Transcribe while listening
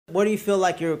What do you feel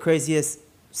like your craziest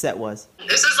set was?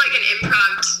 This was like an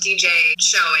improv DJ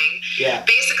showing. Yeah.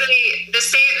 Basically, the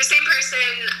same person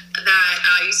that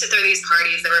used to throw these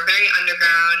parties that were very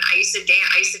underground. I used to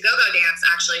go-go dance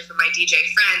actually for my DJ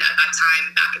friend at that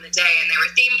time back in the day, and there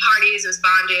were theme parties. It was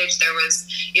bondage. There was,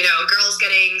 girls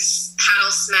getting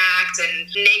paddle smacked and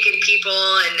naked people,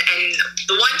 and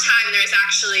the one time there's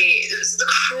actually it was the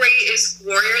greatest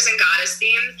Warriors and Goddess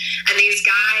theme, and these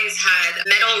guys had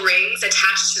metal rings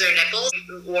attached to their nipples,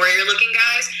 warrior-looking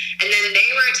guys, and then they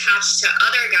were attached to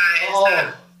other guys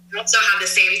that also had the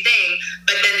same thing,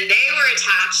 but then they were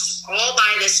attached all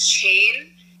by this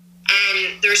chain,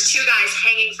 and there's two guys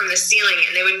hanging from the ceiling,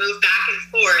 and they would move back and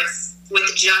forth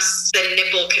with just the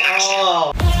nipple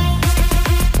connection.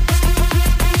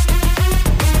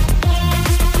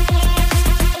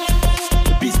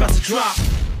 The beat's about to drop.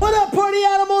 What up, party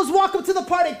animals? Welcome to the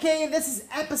Party Cave. This is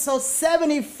episode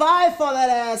 75 for that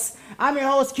ass. I'm your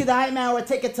host, Q the Hype Man. We're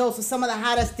taking toast with some of the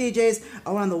hottest DJs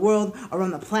around the world,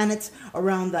 around the planet,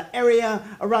 around the area,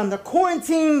 around the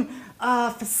quarantine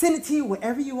vicinity,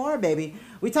 wherever you are, baby.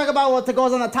 We talk about what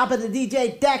goes on the top of the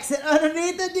DJ decks and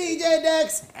underneath the DJ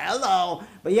decks. Hello.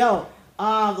 But yo,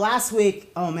 last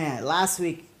week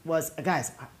was,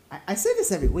 guys, I say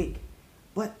this every week,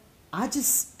 but I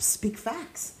just speak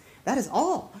facts. That is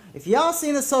all. If y'all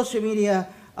seen the social media,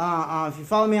 if you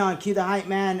follow me on Q the Hype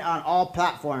Man on all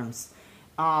platforms,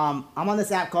 I'm on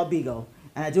this app called Bigo,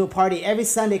 and I do a party every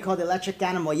Sunday called Electric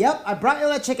Animal. Yep, I brought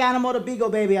Electric Animal to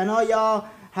Bigo, baby. I know y'all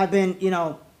have been,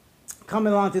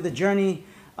 coming along through the journey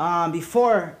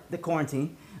before the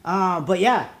quarantine. But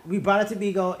yeah, we brought it to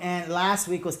Bigo, and last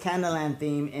week was Candleland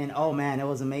theme, and oh man, it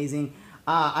was amazing.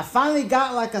 I finally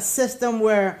got like a system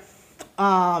where,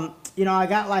 I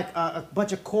got like a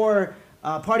bunch of core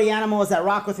party animals that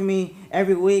rock with me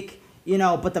every week,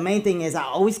 but the main thing is I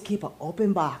always keep an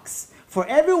open box for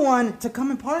everyone to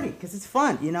come and party because it's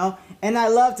fun, and I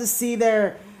love to see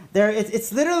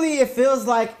it's literally, it feels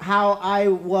like how I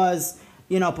was,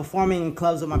 performing in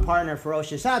clubs with my partner,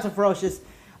 Ferocious. Shout out to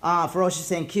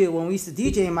Ferocious and Q. When we used to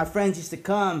DJ, my friends used to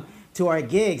come to our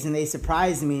gigs and they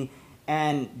surprised me,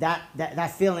 and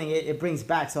that feeling, it brings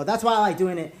back. So that's why I like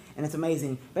doing it. And it's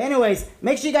amazing. But anyways,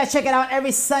 make sure you guys check it out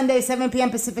every Sunday, 7 p.m.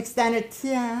 Pacific Standard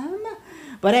Time.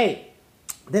 But hey,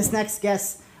 this next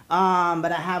guest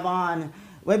that I have on,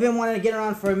 we've been wanting to get her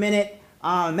on for a minute.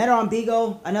 Met her on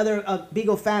Bigo, another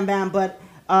Bigo fan band, but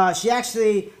she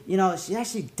actually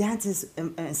dances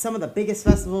in some of the biggest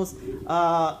festivals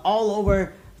all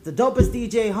over. The dopest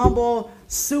DJ, humble,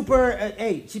 super.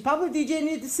 Hey, she probably DJed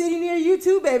in the city near you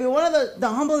too, baby. One of the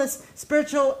humblest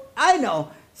spiritual I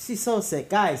know. She's so sick.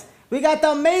 Guys, we got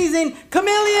the amazing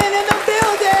Chameleon in the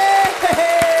building!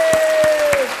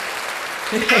 Hey!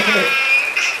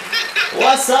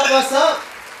 What's up? What's up?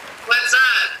 I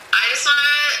just want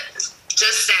to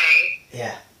say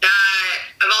that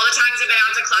of all the times I've been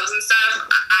out to clubs and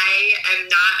stuff, I am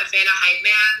not a fan of hype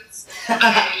mans,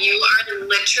 but you are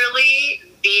literally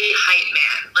the hype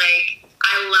man. Like,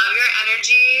 I love your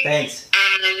energy. Thanks.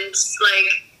 And,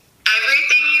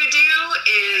 everything you do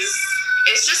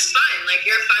it's just fun. Like,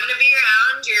 you're fun to be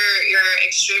around. You're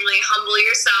extremely humble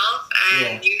yourself,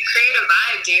 and you create a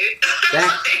vibe, dude. Good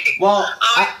vibe.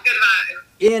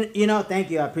 Thank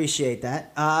you. I appreciate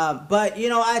that. But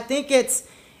I think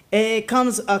it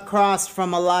comes across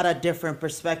from a lot of different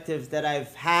perspectives that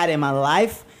I've had in my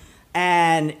life,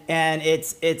 and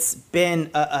it's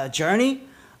been a journey,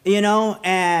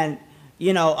 and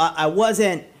I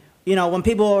wasn't, when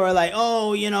people were like,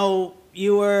 oh,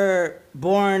 you were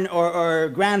born or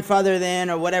grandfather then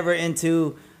or whatever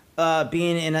into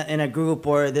being in a group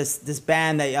or this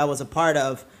band that I was a part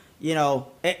of,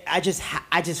 I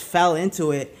just fell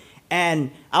into it,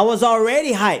 and I was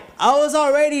already hype. I was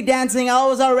already dancing. I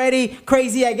was already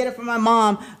crazy. I get it from my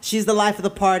mom. She's the life of the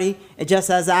party, and just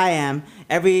as I am.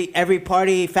 Every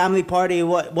party, family party,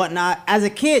 whatnot. As a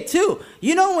kid too,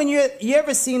 when you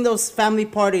ever seen those family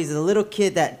parties, the little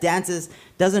kid that dances,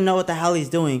 doesn't know what the hell he's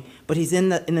doing, but he's in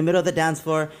the middle of the dance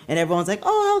floor, and everyone's like,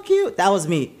 "Oh, how cute!" That was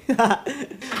me.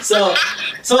 So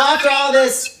after all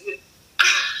this,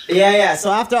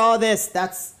 So after all this,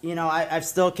 that's I've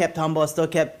still kept humble. I still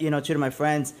kept true to my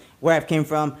friends, where I've came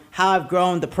from, how I've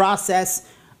grown, the process.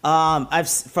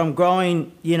 From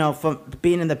growing, from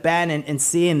being in the band and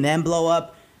seeing them blow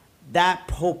up, that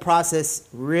whole process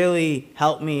really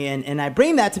helped me, and I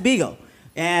bring that to Bigo,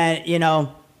 and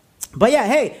but yeah,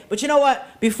 hey, but you know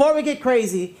what? Before we get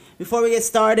crazy, before we get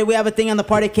started, we have a thing on the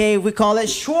Party Cave. We call it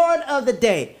Short of the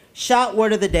Day, Shot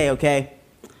Word of the Day, okay?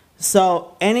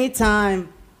 So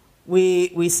anytime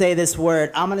we say this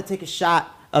word, I'm gonna take a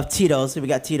shot of Tito's. So we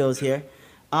got Tito's here.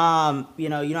 You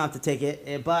know, you don't have to take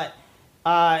it, but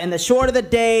and the short of the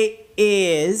day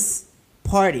is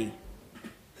party.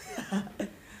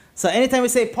 So anytime we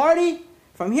say party,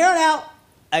 from here on out,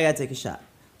 I gotta take a shot.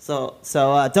 So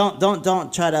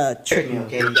don't try to trick me,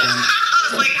 okay? I was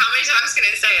like, how many times can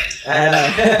I say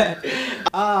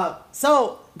it?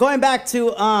 So going back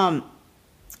to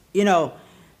you know,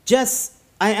 just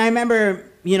I remember,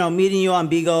 you know, meeting you on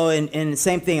Bigo and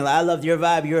same thing. Like, I loved your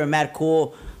vibe. You were mad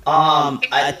cool.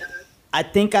 I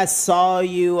think I saw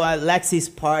you at Lexi's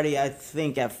party. I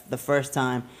think at the first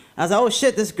time. I was like, oh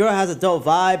shit, this girl has a dope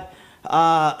vibe.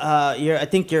 I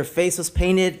think your face was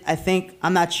painted. I think,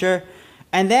 I'm not sure.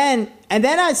 And then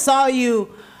I saw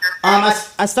you.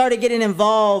 I started getting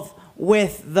involved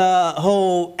with the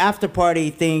whole after party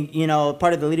thing. You know,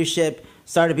 part of the leadership.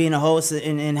 Started being a host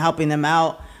and helping them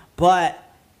out. But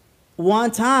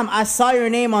one time I saw your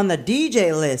name on the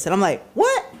DJ list, and I'm like,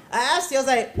 what? I asked you. I was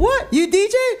like, what? You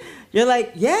DJ? You're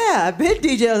like, yeah, I've been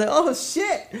DJ. I was like, oh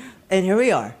shit. And here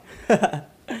we are.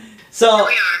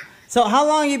 So how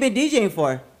long you been DJing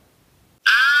for?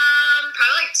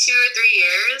 Probably like 2 or 3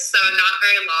 years, so not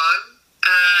very long.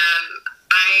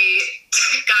 I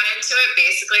got into it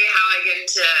basically how I get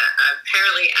into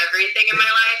apparently everything in my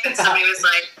life, and somebody was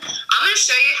like, I'm going to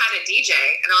show you how to DJ.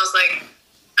 And I was like,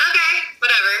 okay,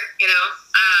 whatever, you know.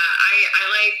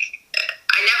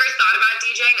 I never thought about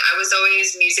DJing. I was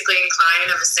always musically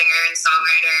inclined. I'm a singer and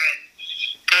songwriter,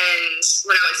 and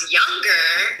when I was younger,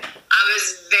 I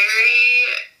was very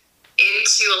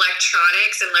into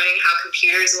electronics and learning how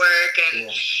computers work, and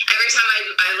every time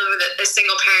I live with a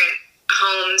single parent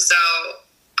home, so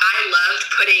I loved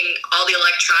putting all the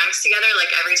electronics together.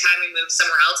 Like every time we moved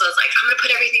somewhere else, I was like, I'm gonna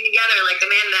put everything together, like the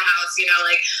man in the house, you know,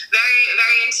 like very,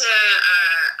 very into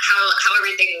how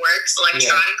everything works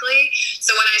electronically. Yeah.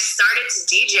 So when I started to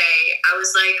DJ, I was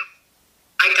like,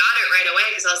 I got it right away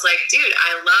because I was like, dude,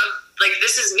 I love, like,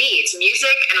 this is me. It's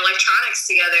music and electronics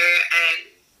together,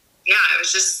 and yeah, I was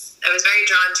very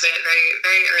drawn to it very,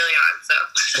 very early on.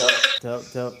 So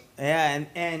dope. Yeah,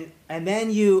 and then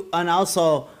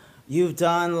you've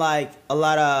done like a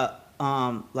lot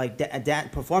of like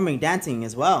performing dancing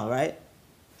as well, right?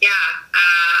 Yeah,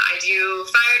 I do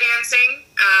fire dancing.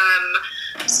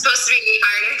 I'm supposed to be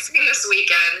fire dancing this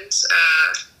weekend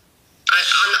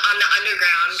on the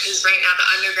underground, because right now the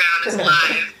underground is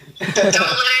live.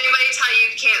 Don't let anybody tell you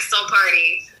can't still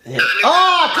party.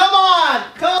 Oh, come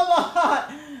on!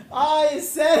 Oh, you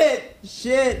said it.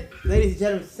 Shit, ladies and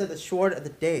gentlemen, said the short of the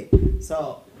day.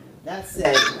 So that's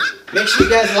it. Make sure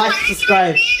you guys like and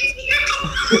subscribe.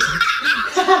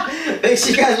 Make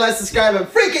sure you guys like, subscribe, and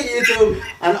freaking YouTube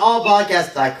on all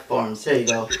podcast platforms. Here you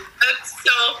go. That's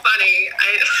so funny.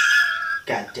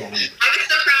 God damn it. I'm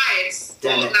surprised.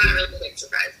 Damn well, it. Not really a big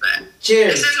surprise, but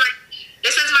cheers.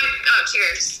 This is my. Oh,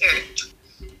 cheers. Here.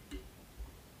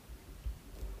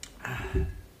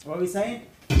 What are we saying?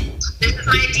 This is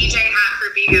my DJ hat for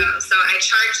Bigo, so I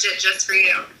charged it just for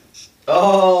you.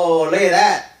 Oh, look at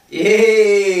that!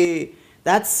 Yay!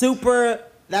 That's super.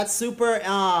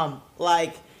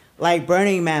 Like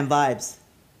Burning Man vibes.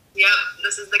 Yep,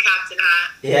 this is the captain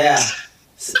hat. Yeah.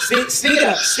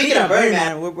 Speaking of Burning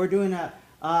Man, we're doing a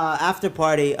after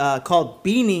party called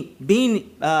Beanie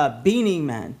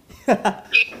Man.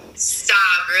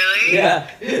 Stop! Really? Yeah.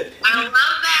 I love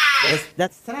that.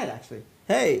 That's tonight, actually.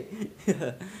 Hey.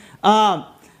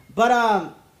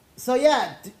 So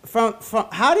yeah, from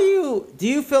how do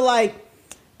you feel like?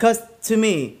 Cause to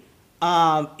me,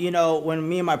 you know, when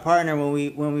me and my partner,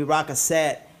 when we rock a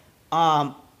set,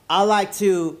 I like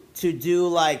to do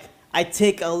like, I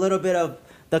take a little bit of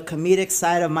the comedic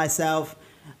side of myself,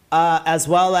 as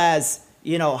well as,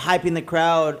 you know, hyping the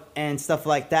crowd and stuff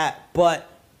like that, but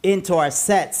into our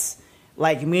sets,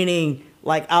 like meaning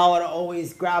like I would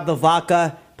always grab the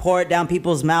vodka, pour it down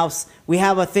people's mouths. We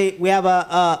have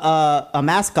a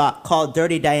mascot called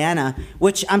Dirty Diana,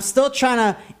 which I'm still trying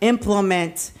to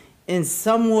implement in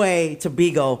some way to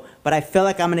Bigo, but I feel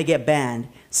like I'm gonna get banned.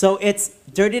 So it's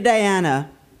Dirty Diana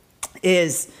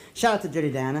is, shout out to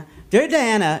Dirty Diana. Dirty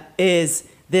Diana is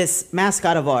this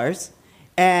mascot of ours,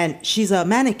 and she's a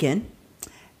mannequin,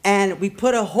 and we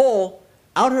put a hole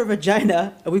out her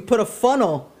vagina, and we put a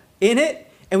funnel in it,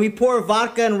 and we pour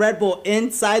vodka and Red Bull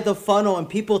inside the funnel, and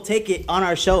people take it on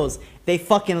our shows. They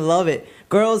fucking love it.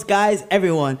 Girls, guys,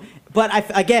 everyone. But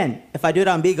if I do it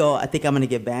on Bigo, I think I'm gonna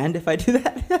get banned if I do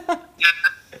that. Yeah.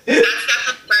 That's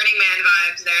definitely Burning Man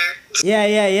vibes there.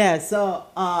 Yeah. So,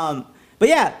 but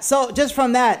yeah. So just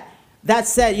from that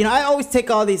said, you know, I always take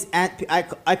all these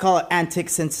I call it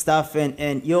antics and stuff,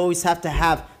 and you always have to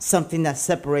have something that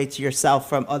separates yourself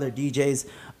from other DJs,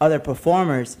 other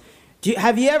performers.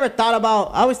 Have you ever thought about?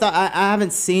 I always thought I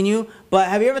haven't seen you, but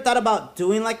have you ever thought about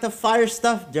doing like the fire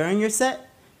stuff during your set?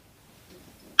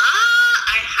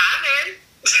 I haven't.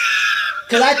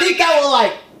 Cause I think that will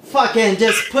like fucking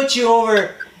just put you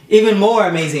over even more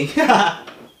amazing. Maybe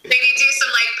do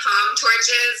some like palm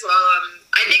torches while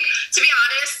I think, to be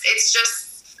honest, it's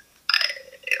just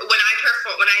when I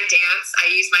dance, I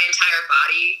use my entire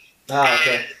body. Oh,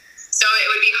 okay. So it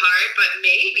would be hard, but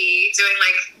maybe doing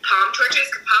like palm torches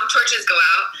go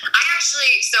out.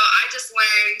 So I just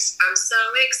learned, I'm so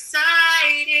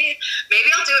excited. Maybe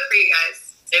I'll do it for you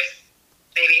guys,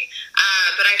 maybe.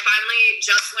 But I finally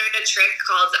just learned a trick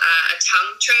called a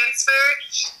tongue transfer.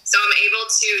 So I'm able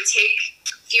to take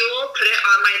fuel, put it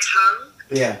on my tongue.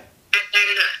 Yeah. And then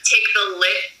take the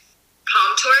lit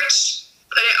palm torch,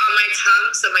 put it on my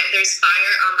tongue, so there's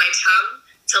fire on my tongue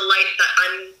to light the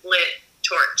unlit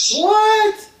torch.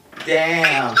 What?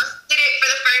 Damn. I just did it for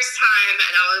the first time,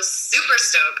 and I was super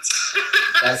stoked.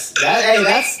 That's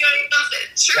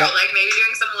true. Like maybe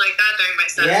doing something like that during my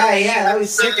set. Yeah, that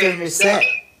was sick during your set.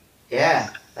 Yeah,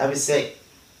 that was sick.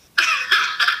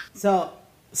 So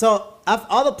of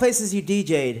all the places you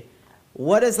DJ'd,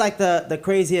 what is like the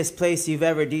craziest place you've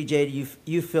ever DJ'd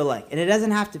you feel like? And it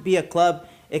doesn't have to be a club.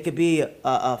 It could be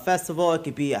a festival. It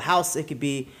could be a house. It could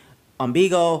be on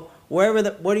Bigo. Wherever.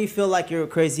 What do you feel like your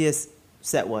craziest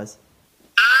set was?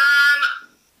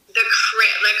 The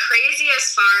crazy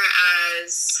as far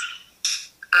as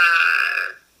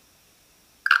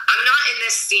I'm not in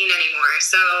this scene anymore.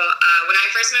 So when I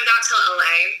first moved out to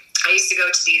LA, I used to go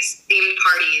to these themed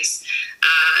parties.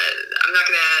 I'm not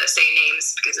gonna say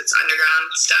names because it's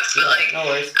underground stuff, but no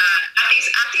worries. At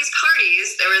these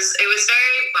parties, it was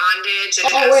very bondage.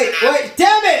 And wait,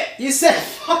 damn it! You said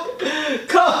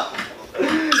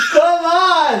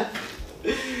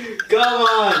come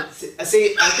on.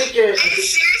 See, I think you're. I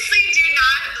seriously do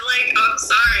not I'm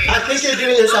sorry. I think you're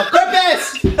doing this on purpose.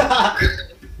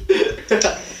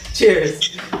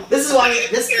 Cheers. This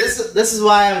is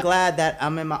why I'm glad that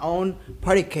I'm in my own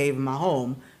party cave in my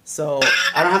home, so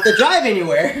I don't have to drive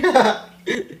anywhere.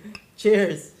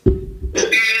 Cheers.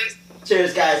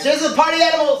 Cheers, guys. Cheers to the party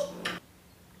animals.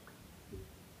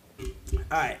 All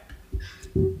right.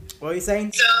 What were you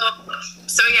saying?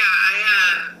 So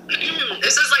yeah,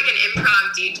 this was like an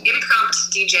impromptu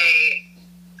DJ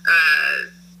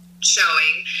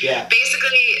showing. Yeah.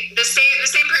 Basically, the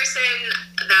same person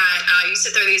that used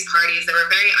to throw these parties that were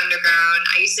very underground.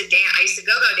 I used to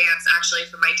go-go dance actually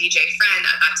for my DJ friend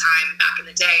at that time back in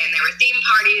the day, and there were theme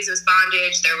parties. It was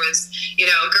bondage. There was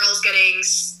girls getting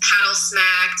paddle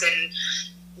smacked and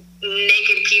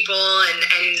naked people,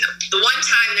 and the one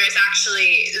time it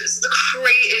was the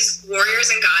greatest Warriors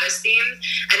and Goddess theme,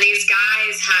 and these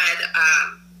guys had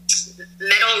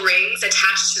metal rings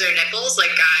attached to their nipples,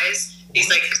 like guys. These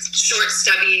like short,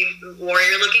 stubby,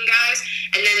 warrior-looking guys,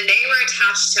 and then they were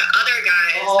attached to other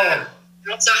guys that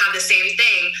also had the same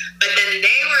thing. But then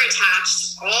they were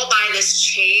attached all by this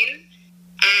chain,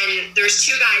 and there's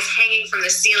two guys hanging from the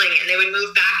ceiling, and they would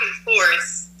move back and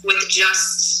forth with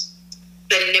just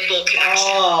the nipple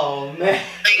connection. Oh man!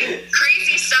 Like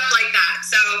crazy stuff like that.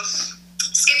 So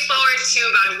skip forward to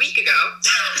about a week ago.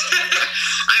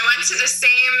 I went to the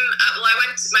same. My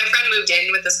friend moved in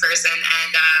with this person,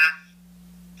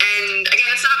 and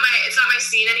again, it's not my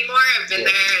scene anymore. I've been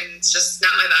there, and it's just not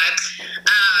my vibe.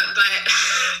 But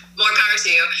more power to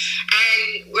you.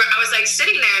 And I was like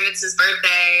sitting there, and it's his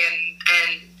birthday,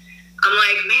 and I'm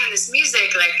like, man, this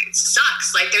music like it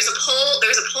sucks. Like there's a pole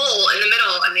in the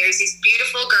middle, and there's these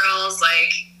beautiful girls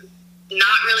like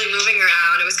not really moving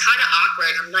around. It was kind of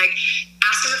awkward. I'm like,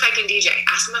 ask him if I can DJ.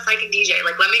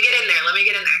 Like let me get in there.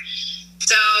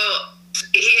 So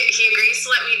he agrees to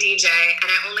let me DJ, and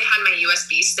I only had my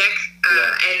USB stick,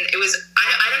 and it was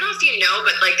I don't know if you know,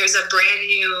 but like there's a brand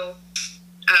new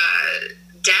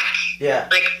deck,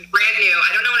 like brand new.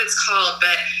 I don't know what it's called,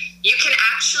 but you can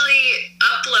actually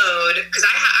upload, because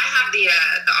I have the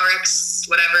RX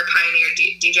whatever Pioneer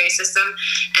DJ system,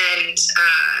 and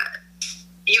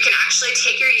you can actually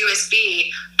take your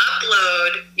USB,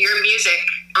 upload your music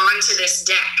onto this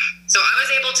deck. So I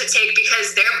was able to take,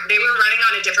 because they were running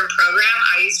on a different program.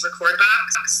 I used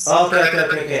Recordbox.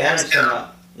 Okay. I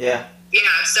understand. Yeah.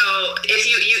 Yeah. So if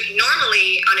you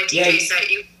normally on a DJ set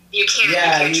you can't.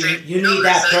 Yeah, you need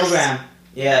that program.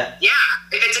 Yeah. Yeah.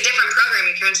 If it's a different program,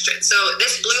 you can't. So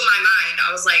this blew my mind.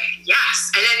 I was like,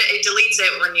 yes. And then it deletes it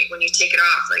when you take it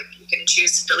off. Like you can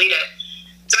choose to delete it.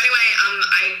 So anyway,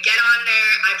 I get on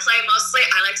there. I play mostly.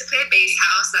 I like to play bass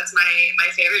house. That's my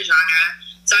favorite genre.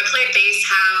 So So I play bass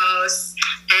house,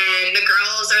 and the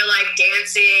girls are like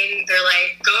dancing. They're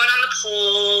like going on the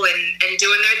pole and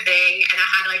doing their thing. And I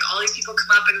had like all these people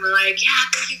come up and were like, "Yeah,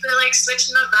 thank you for like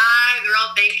switching the vibe." They're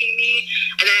all thanking me.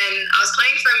 And then I was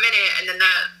playing for a minute, and then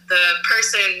the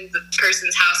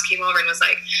person's house came over and was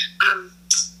like,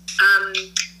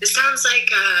 "This sounds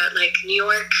like New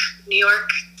York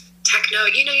techno,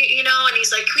 you know," and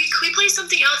he's like, can we play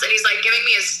something else? And he's like giving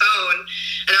me his phone,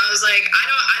 and I was like, I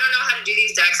don't know how to do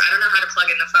these decks. I don't know how to plug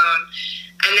in the phone.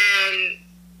 And then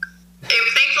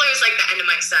thankfully it was like the end of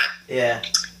my set. Yeah.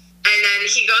 And then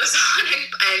he goes on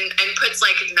and puts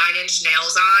like 9 Inch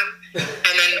Nails on,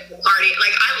 and then party.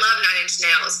 Like, I love 9 Inch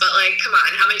Nails, but like, come on,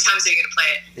 how many times are you gonna play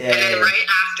it? Yeah, and then right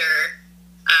after,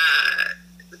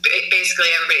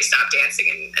 basically everybody stopped dancing,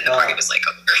 and the party was like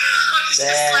over. I was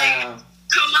just like,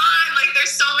 come on, like,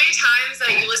 there's so many times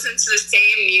that you listen to the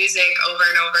same music over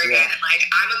and over again, and like,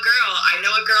 I'm a girl, I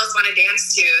know what girls want to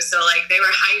dance to, so like, they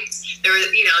were hyped, they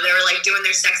were like doing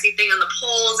their sexy thing on the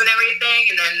poles and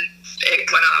everything, and then it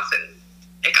went off and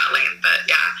it got lame. But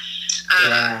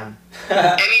yeah.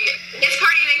 I mean, his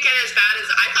party didn't get as bad as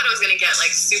I thought it was going to get,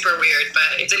 like, super weird,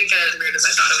 but it didn't get as weird as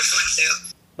I thought it was going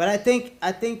to. But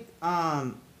I think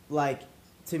like,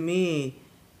 to me,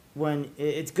 when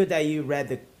it's good that you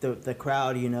read the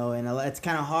crowd, you know, and it's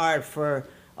kind of hard for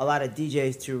a lot of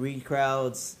DJs to read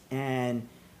crowds, and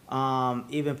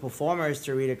even performers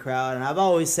to read a crowd. And I've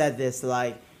always said this,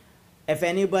 like, if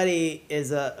anybody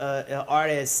is a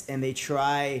artist and they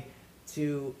try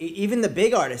to, even the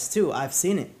big artists too, I've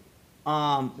seen it,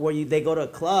 where they go to a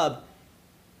club,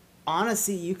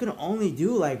 honestly, you can only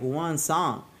do like one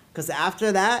song, because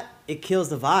after that, it kills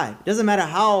the vibe. It doesn't matter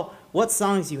what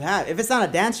songs you have. If it's not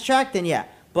a dance track, then yeah.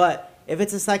 But if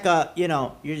it's just like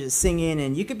you're just singing,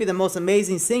 and you could be the most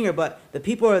amazing singer, but the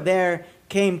people are there,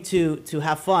 came to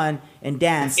have fun and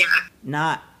dance,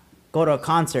 not go to a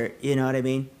concert, you know what I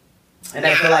mean? And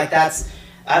I feel like that's,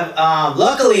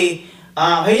 luckily,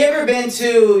 have you ever been to,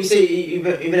 you say you've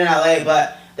been in LA,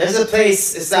 but there's a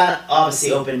place, it's not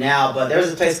obviously open now, but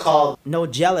there's a place called No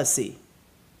Jealousy.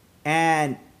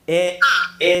 And it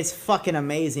is fucking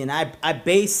amazing. I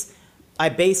base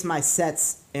my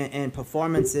sets and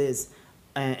performances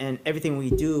and everything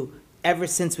we do ever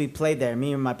since we played there,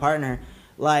 me and my partner,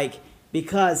 like,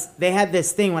 because they had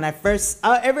this thing when I first,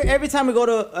 every time we go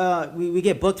to, we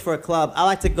get booked for a club, I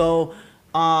like to go,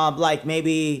 like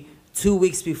maybe 2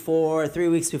 weeks before, 3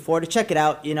 weeks before, to check it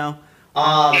out, you know,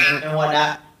 and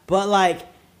whatnot. But like,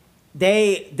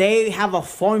 they have a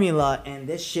formula, and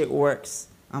this shit works.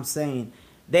 I'm saying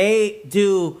they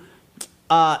do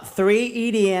 3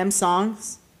 EDM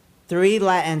songs, 3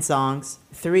 Latin songs,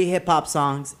 3 hip hop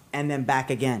songs, and then back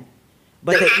again.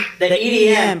 But the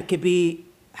EDM could be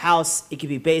house, it could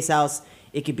be bass house,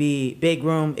 it could be big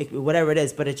room, whatever it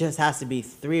is, but it just has to be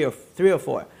 3 or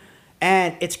 4.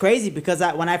 And it's crazy because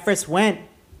when I first went,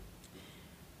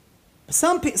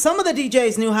 some of the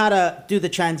DJs knew how to do the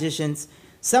transitions.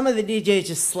 Some of the DJs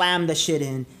just slammed the shit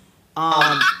in.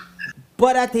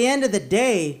 But at the end of the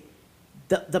day,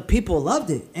 the people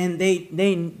loved it, and they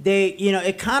you know,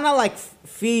 it kind of like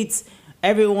feeds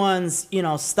everyone's, you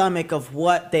know, stomach of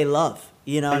what they love.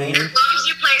 You know what I mean? As long as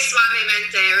you play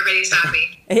Suavemente, everybody's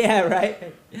happy. Yeah,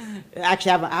 right.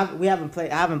 Actually, I haven't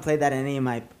played that in any of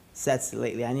my sets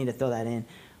lately. I need to throw that in.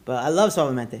 But I love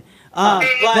Suavemente.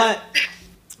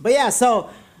 But yeah,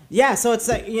 so it's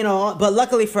like, you know, but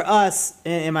luckily for us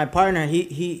and my partner,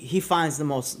 he finds the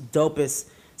most dopest,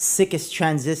 sickest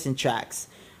transition tracks.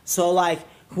 So like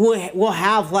we'll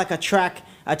have like a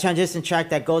transition track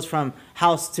that goes from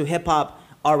house to hip hop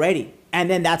already, and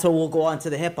then that's what we'll go on to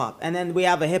the hip hop, and then we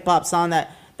have a hip hop song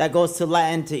that goes to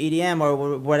Latin, to EDM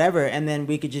or whatever, and then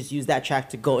we could just use that track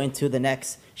to go into the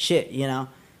next shit, you know.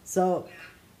 So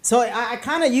I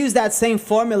kind of use that same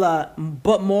formula,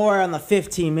 but more on the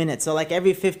 15 minutes. So like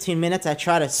every 15 minutes, I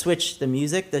try to switch the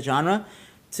music, the genre,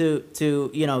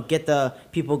 to you know, get the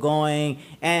people going.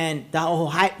 And the whole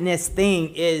hypeness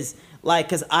thing is like,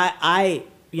 cause I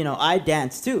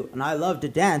dance too, and I love to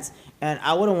dance, and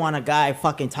I wouldn't want a guy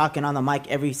fucking talking on the mic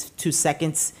every 2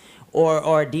 seconds,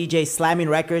 or a DJ slamming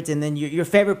records, and then your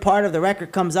favorite part of the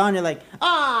record comes on, you're like,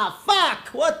 fuck,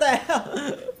 what the hell?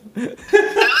 That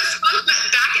was funk.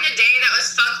 Back in the day, that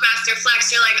was Funkmaster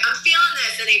Flex. You're like, I'm feeling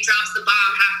this, and he drops the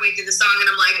bomb halfway through the song, and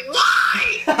I'm like, why?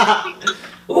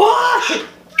 What?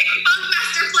 Like,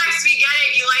 Funkmaster Flex, we get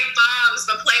it. You like bombs,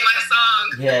 but play my song.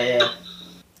 Yeah.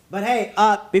 But hey,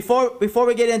 before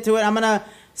we get into it, I'm gonna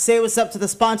say what's up to the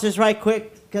sponsors right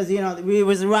quick, because you know we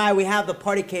have the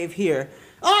Party Cave here.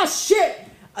 Oh shit!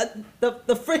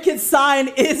 The freaking sign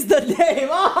is the name.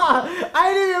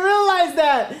 I didn't even realize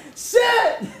that.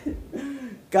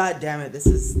 Shit. God damn it. This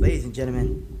is, ladies and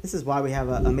gentlemen, this is why we have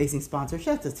an amazing sponsor.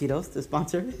 Shout out to Tito's, the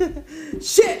sponsor.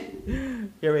 Shit.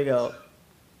 Here we go.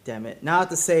 Damn it. Now I have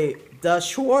to say the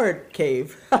Schward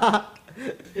Cave. The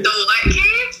what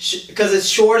cave? Because it's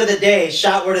Schward of the day.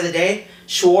 Shot word of the day.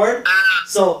 Schward.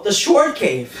 So the Schward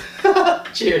Cave.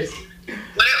 Cheers.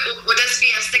 What does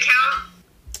Fiesta count?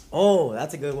 Oh,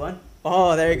 that's a good one.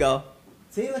 Oh, there you go.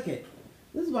 See, look it.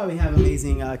 This is why we have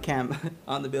amazing cam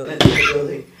on the building.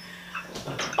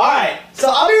 All right, so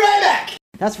I'll be right back.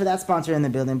 That's for that sponsor in the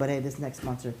building, but hey, this next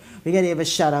sponsor, we gotta give a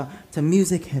shout out to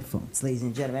Music Headphones, ladies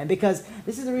and gentlemen, because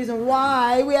this is the reason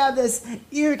why we have this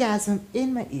eargasm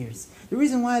in my ears. The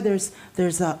reason why there's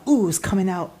ooze coming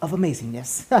out of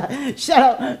amazingness.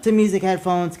 Shout out to Music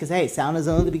Headphones, because hey, sound is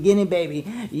only the beginning, baby.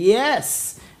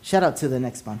 Yes. Shout out to the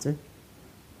next sponsor.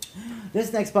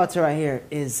 This next sponsor right here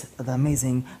is the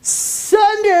amazing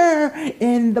Sunder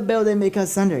in the building,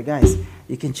 because Sunder, guys,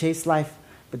 you can chase life,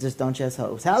 but just don't chase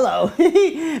hoes. Hello.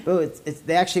 But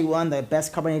they actually won the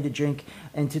best carbonated drink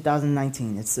in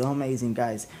 2019. It's so amazing,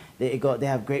 guys. They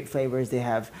have great flavors. They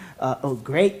have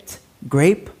great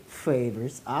grape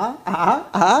flavors. All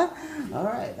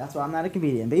right, that's why I'm not a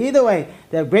comedian. But either way,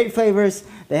 they have great flavors.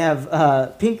 They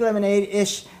have pink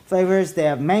lemonade-ish flavors. They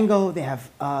have mango. They have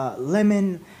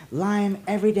lemon, lime,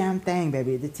 every damn thing,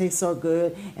 baby. It tastes so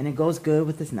good, and it goes good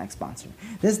with this next sponsor.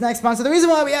 This next sponsor, the reason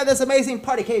why we have this amazing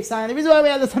Party Cave sign, the reason why we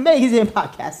have this amazing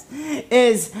podcast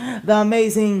is the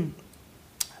amazing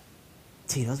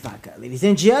Tito's Vodka. Ladies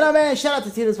and gentlemen, shout out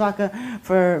to Tito's Vodka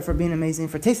for being amazing,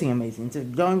 for tasting amazing, to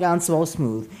going down so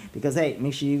smooth. Because hey,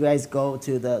 make sure you guys go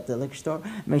to the liquor store.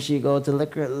 Make sure you go to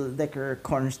liquor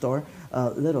corner store,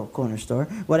 little corner store,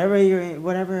 whatever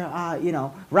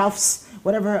Ralph's,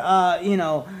 whatever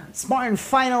Smart and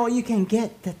Final you can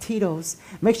get the Tito's.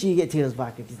 Make sure you get Tito's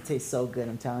Vodka because it tastes so good.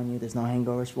 I'm telling you, there's no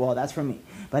hangovers. Well, that's for me.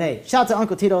 But hey, shout out to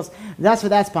Uncle Tito's. That's for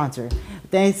that sponsor.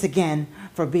 Thanks again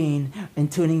for being and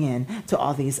tuning in to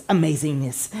all these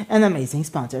amazingness and amazing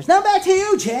sponsors. Now back to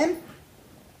you, Jim.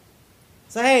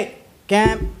 So hey,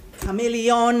 Cam to the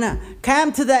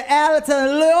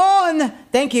Leon.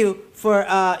 Thank you for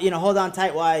hold on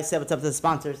tight while I say what's up to the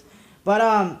sponsors.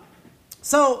 But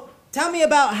so tell me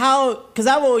about how, because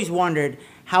I've always wondered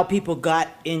how people got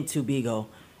into Bigo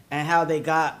and how they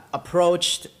got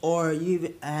approached,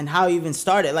 and how you even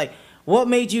started. Like, what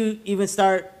made you even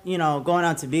start, going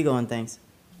on to Bigo and things?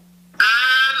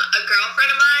 A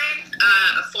girlfriend of mine,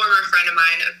 a former friend of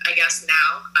mine, I guess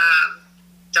now,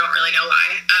 don't really know why,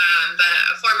 but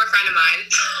a former friend of mine,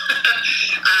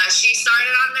 she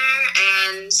started on there,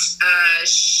 and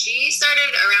she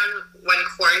started around when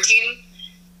quarantine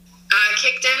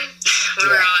kicked in, when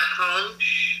we were all at home.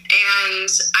 And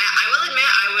I will admit,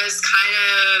 I was kind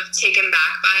of taken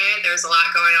back by it. There was a lot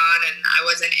going on, and I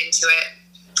wasn't into it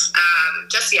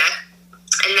just yet.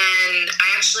 And then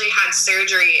I actually had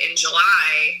surgery in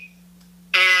July,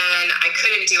 and I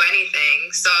couldn't do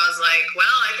anything. So I was like,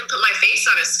 well, I can put my face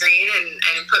on a screen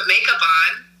and put makeup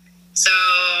on. So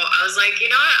I was like, you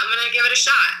know what? I'm going to give it a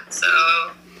shot. So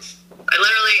I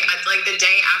literally, like the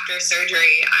day after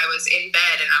surgery, I was in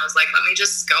bed, and I was like, let me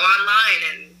just go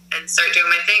online and start doing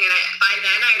my thing. And by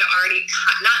then, I had already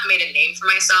not made a name for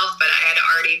myself, but I had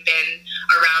already been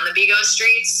around the Bigo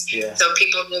streets. Yeah. So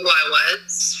people knew who I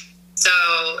was. So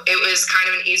it was kind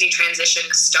of an easy transition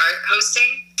to start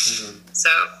hosting. Mm-hmm.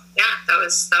 So yeah, that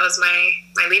was my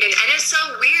lead in. And it's so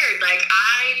weird. Like,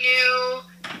 I knew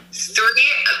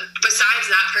three, besides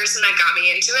that person that got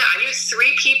me into it, I knew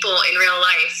three people in real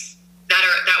life that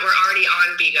were already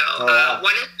on Bigo. Oh, wow.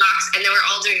 One is Box, and they were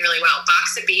all doing really well.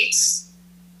 Box of Beats.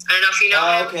 I don't know if you know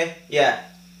him. Okay. Yeah.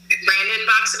 Brandon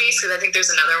Box of Beats, because I think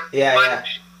there's another one. Yeah.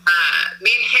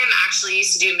 Me and him actually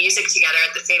used to do music together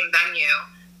at the same venue.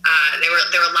 There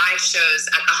were live shows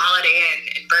at the Holiday Inn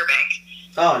in Burbank.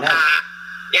 Oh, nice.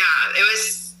 Yeah, it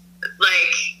was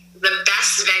like the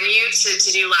best venue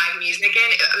to do live music in.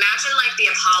 Imagine like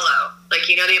the Apollo, like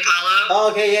the Apollo.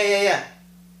 Oh, okay, yeah.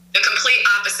 The complete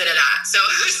opposite of that. So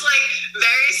it was like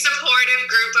very supportive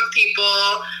group of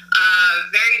people,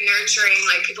 very nurturing.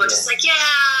 Like people were just like, yeah,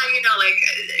 like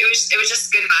it was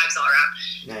just good vibes all around.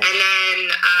 Nice. And then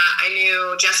I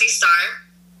knew Jessie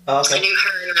Starr. Oh, okay. I knew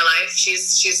her in real life.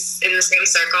 She's in the same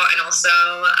circle, and also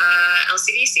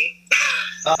LCDC.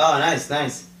 Oh, nice.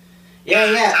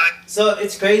 Yeah. So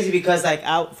it's crazy because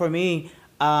for me,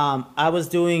 I was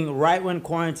doing right when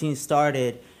quarantine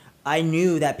started. I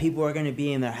knew that people were going to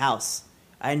be in their house.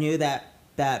 I knew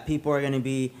that people were going to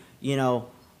be,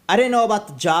 I didn't know about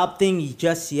the job thing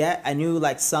just yet. I knew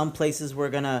some places were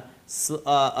going to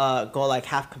go like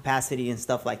half capacity and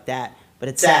stuff like that. But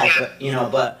it's sad, but, you know.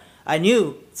 But I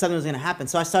knew something was gonna happen,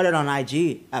 so I started on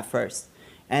IG at first,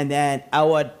 and then I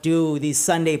would do these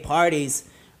Sunday parties.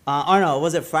 Or no,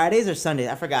 was it Fridays or Sundays?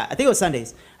 I forgot. I think it was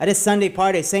Sundays. I did Sunday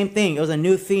parties, same thing. It was a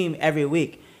new theme every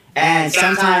week, and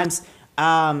sometimes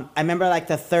I remember like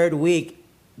the third week,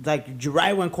 like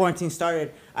right when quarantine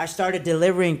started, I started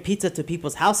delivering pizza to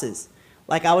people's houses.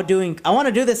 Like I want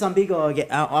to do this on Bigo again.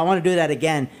 I want to do that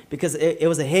again because it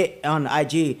was a hit on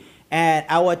IG. And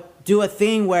I would do a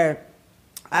thing where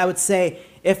I would say,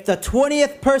 if the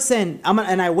 20th person,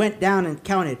 and I went down and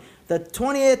counted, the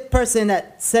 20th person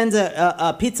that sends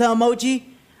a pizza emoji,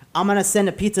 I'm going to send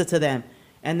a pizza to them.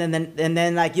 And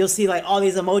then like you'll see like all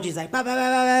these emojis like, bah, bah, bah,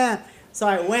 bah, bah. So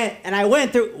I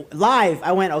went through live.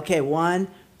 I went, okay, 1,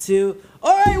 2,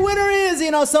 all right, winner is,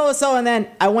 so. And then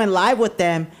I went live with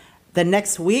them the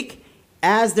next week.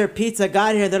 As their pizza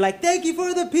got here, they're like, thank you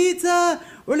for the pizza.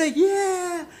 We're like,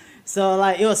 yeah. So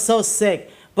like, it was so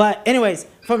sick. But anyways,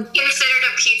 considered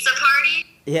a pizza party?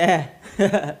 Yeah.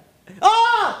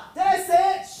 Oh, did I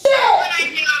say it? Shit. What I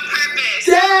did on purpose.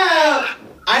 Damn.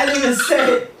 I didn't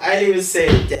even say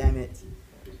it. Damn it.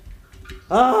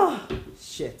 Oh,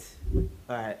 shit.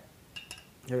 All right.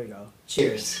 Here we go.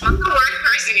 Cheers. I'm the worst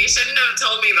person. You shouldn't have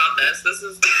told me about this. This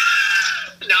is...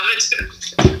 Now I'm in...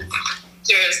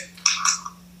 Cheers.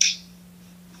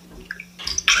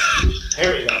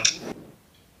 Here we go.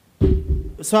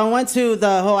 So I went to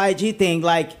the whole IG thing,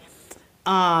 like,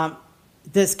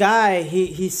 this guy,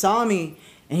 he saw me,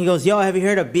 and he goes, yo, have you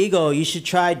heard of Bigo? You should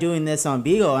try doing this on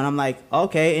Bigo. And I'm like,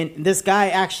 okay. And this guy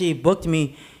actually booked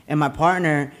me and my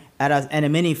partner at a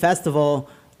mini festival,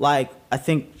 like, I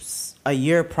think a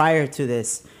year prior to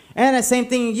this. And the same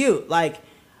thing with you. Like,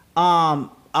 I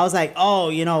was like,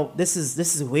 oh, this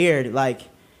is weird. Like,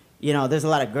 there's a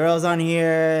lot of girls on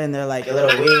here, and they're like a little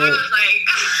weird.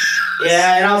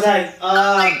 Yeah, and I was like,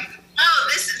 oh,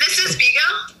 this is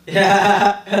Bigo?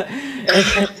 Yeah.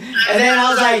 and then I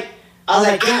was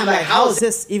like, damn, like, how is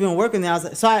this even working? I was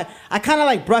like, so I kind of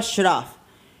like brushed it off.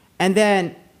 And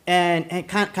then, and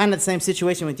kind of the same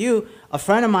situation with you, a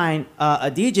friend of mine,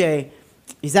 a DJ,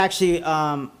 he's actually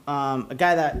a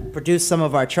guy that produced some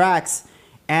of our tracks.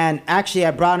 And actually,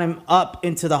 I brought him up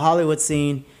into the Hollywood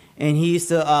scene, and he used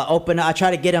to I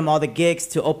tried to get him all the gigs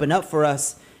to open up for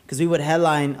us, because we would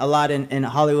headline a lot in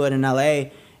Hollywood and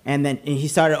LA. And then he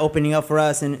started opening up for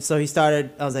us. And so I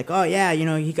was like, oh yeah,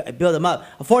 he build him up.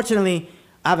 Unfortunately,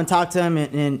 I haven't talked to him,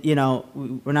 and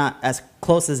we're not as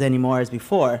close anymore as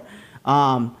before.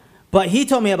 But he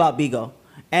told me about Bigo.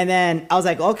 And then I was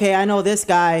like, okay, I know this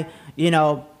guy,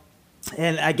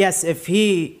 and I guess if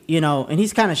he, and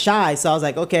he's kind of shy. So I was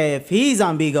like, okay, if he's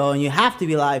on Bigo and you have to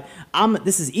be live,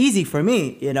 this is easy for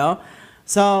me,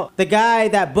 So the guy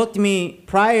that booked me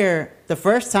prior, the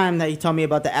first time that he told me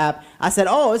about the app, I said,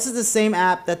 oh, this is the same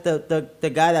app that the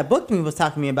guy that booked me was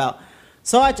talking to me about.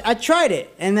 So I tried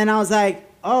it, and then I was like,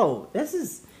 oh, this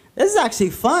is actually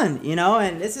fun,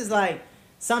 and this is like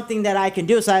something that I can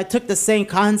do. So I took the same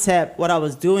concept, what I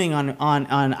was doing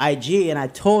on IG, and I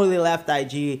totally left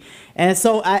IG. And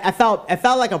so I felt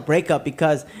like a breakup,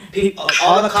 because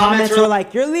all the comments were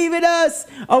like, you're leaving us.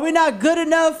 Are we not good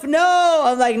enough? No.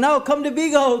 I'm like, no, come to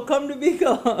Bigo.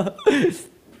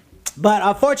 But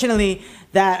unfortunately,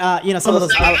 that, some of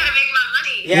those... I gotta make my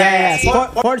money. Yeah.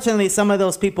 Fortunately, some of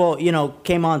those people,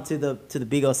 came on to the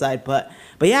Bigo side. But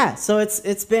yeah, so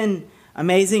it's been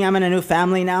amazing. I'm in a new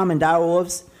family now. I'm in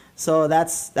Direwolves. So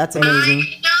that's amazing.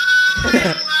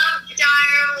 I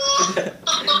love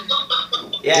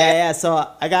Direwolves. Yeah. So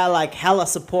I got like hella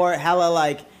support,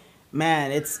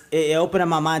 man, it opened up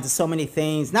my mind to so many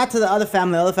things. Not to the other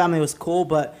family. The other family was cool,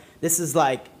 but this is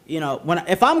like,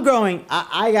 if I'm growing,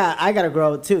 I gotta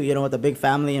grow too, with a big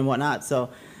family and whatnot. So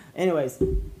anyways,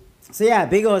 so yeah,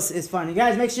 Bigo is fun. You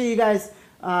guys, make sure you guys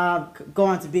go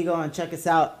on to Bigo and check us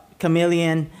out.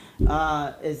 Chameleon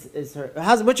is her.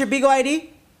 What's your Bigo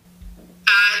ID?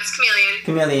 It's Chameleon.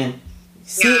 Chameleon.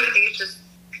 Yeah, I think it's just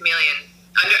Chameleon.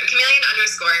 Chameleon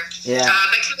 _. Yeah.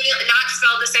 But Chameleon, not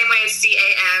spelled the same way as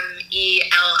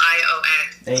CAMELION.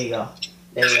 There you go.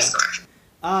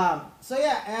 So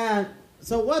yeah, and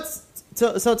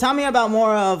so tell me about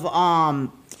more of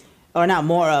or not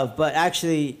more of, but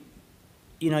actually,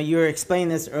 you were explaining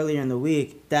this earlier in the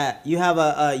week that you have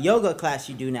a yoga class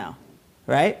you do now,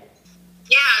 right?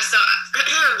 Yeah, so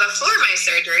before my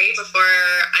surgery, before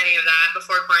any of that,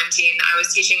 before quarantine, I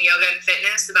was teaching yoga and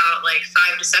fitness about like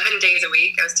 5 to 7 days a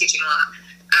week. I was teaching a lot.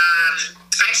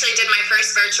 I actually did my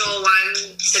first virtual one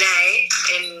today,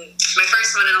 my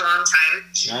first one in a long time.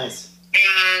 Nice.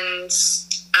 And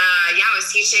Yeah, I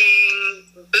was teaching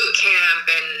boot camp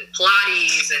and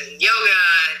Pilates and yoga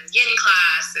and yin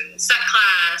class and set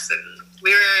class, and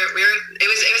it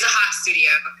was a hot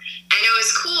studio, and it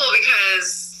was cool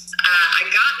because I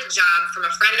got the job from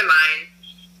a friend of mine.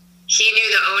 He knew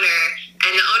the owner,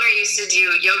 and the owner used to do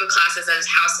yoga classes at his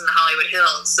house in the Hollywood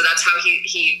Hills. So that's how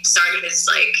he started his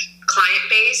like client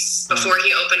base before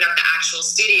he opened up the actual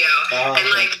studio. Oh, and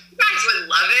like, you guys would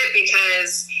love it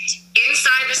because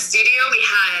inside the studio we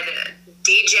had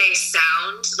DJ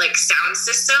sound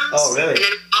systems. Oh, really? And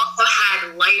then we also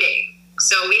had lighting.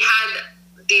 So we had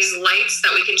these lights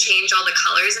that we can change all the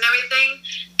colors and everything.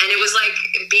 And it was like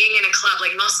being in a club.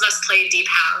 Like, most of us played deep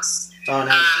house. Oh,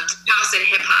 nice. House and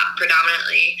hip hop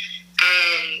predominantly,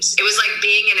 and it was like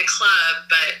being in a club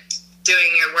but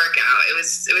doing your workout. It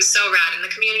was so rad, and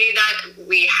the community that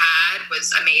we had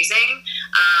was amazing.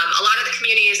 A lot of the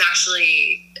community is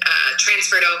actually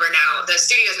transferred over now. The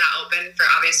studio's not open for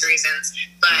obvious reasons,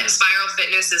 but Spiral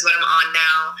Fitness is what I'm on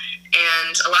now,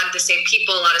 and a lot of the same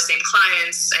people, a lot of same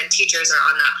clients and teachers are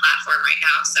on that platform right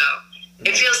now. So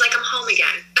it feels like I'm home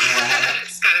again.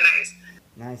 It's kind of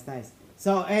nice. Nice.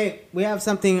 So, hey, we have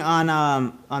something on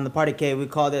the Party Cave. We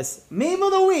call this Meme of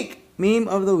the Week. Meme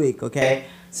of the Week, okay?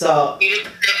 So,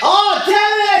 oh,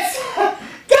 damn it!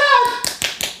 God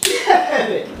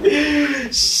damn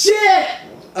it! Shit!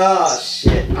 Oh,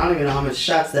 shit. I don't even know how much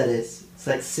shots that is. It's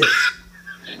like 6.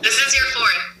 This is your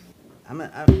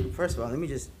 4th. First of all, let me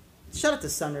just shout out to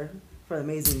Sunder for the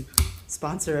amazing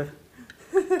sponsor.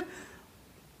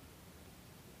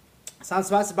 So I'm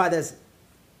sponsored by this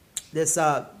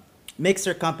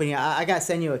mixer company. I gotta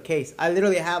send you a case. I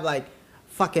literally have like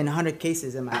fucking 100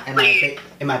 cases in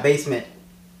my basement.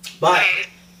 But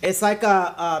it's like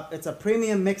it's a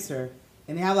premium mixer,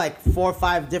 and they have like 4 or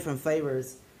 5 different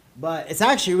flavors. But it's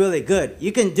actually really good.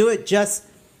 You can do it just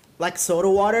like soda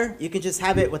water. You can just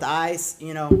have it with ice.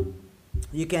 You know,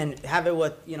 you can have it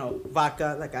with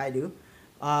vodka like I do.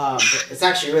 It's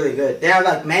actually really good. They have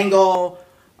like mango,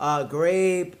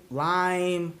 grape,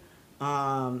 lime.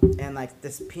 And like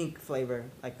this pink flavor,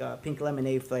 like a pink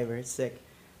lemonade flavor. It's sick.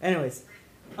 Anyways,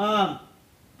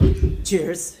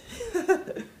 cheers.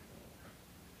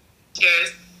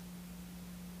 Cheers.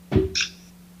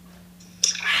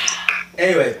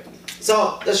 Anyway,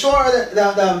 so the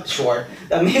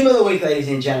meme of the week, ladies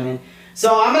and gentlemen.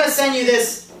 So I'm gonna send you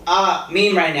this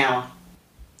meme right now,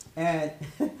 and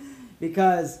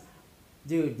because,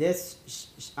 dude, this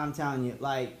I'm telling you,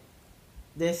 like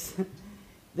this.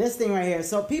 This thing right here.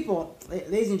 So people,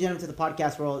 ladies and gentlemen, to the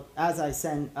podcast world, as I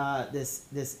send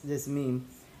this meme,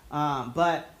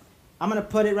 but I'm gonna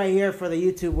put it right here for the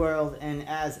YouTube world, and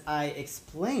as I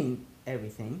explain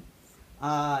everything,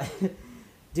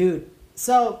 dude.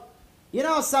 So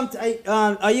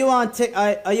are you on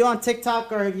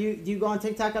TikTok, or do you go on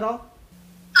TikTok at all?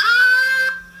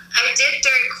 I did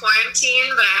during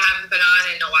quarantine, but I haven't been on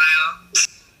in a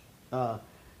while.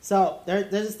 So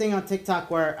there's this thing on TikTok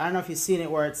where, I don't know if you've seen it,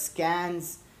 where it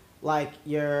scans like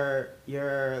your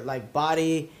like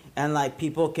body, and like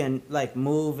people can like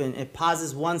move, and it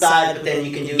pauses one side, but then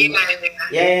you can do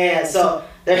yeah. So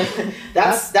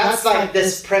that's like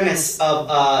this premise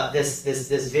of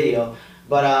this video.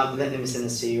 But let me send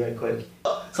this to you right quick.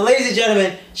 So ladies and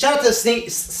gentlemen, shout out to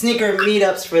Sneaker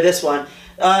Meetups for this one.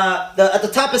 At the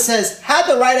top it says, had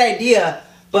the right idea,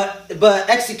 but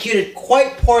executed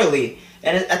quite poorly.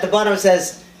 And at the bottom it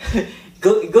says,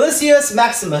 Glyceus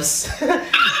Maximus.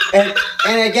 and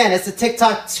again, it's a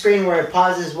TikTok screen where it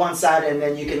pauses one side and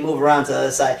then you can move around to the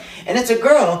other side. And it's a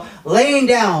girl laying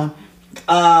down,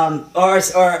 or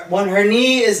when her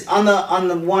knee is on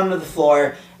the one of the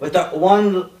floor with the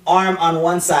one arm on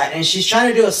one side, and she's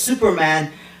trying to do a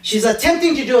Superman. She's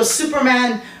attempting to do a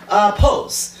Superman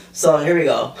pose. So here we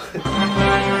go.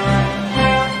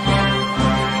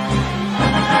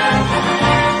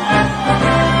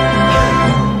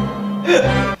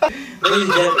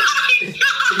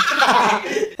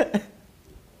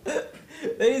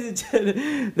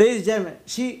 Ladies and gentlemen,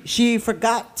 she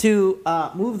forgot to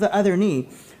move the other knee.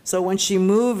 So when she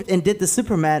moved and did the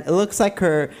Superman, it looks like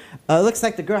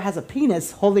the girl has a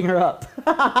penis holding her up.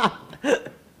 That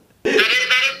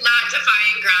is not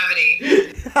defying gravity.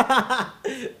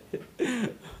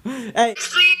 Hey.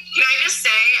 Can I just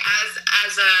say,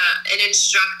 as an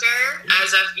instructor,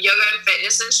 as a yoga and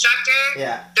fitness instructor,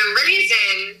 the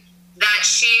reason that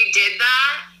she did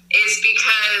that is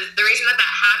because the reason that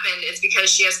happened is because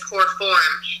she has poor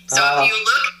form. So if you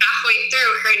look halfway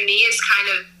through, her knee is kind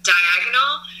of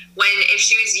diagonal, when if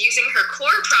she was using her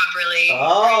core properly,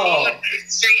 her knee would be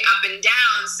straight up and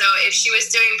down. So if she was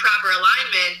doing proper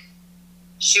alignment,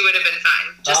 she would have been fine.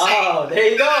 Just saying.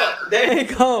 There you go. There you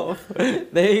go.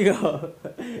 There you go.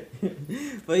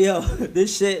 But yo,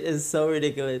 this shit is so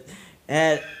ridiculous.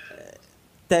 And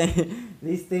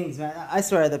these things, man, I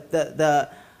swear, the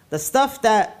stuff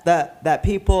that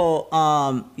people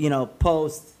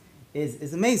post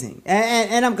is amazing.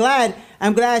 And I'm glad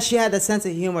she had the sense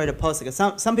of humor to post it. Cause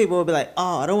some people will be like,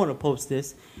 oh, I don't want to post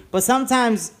this. But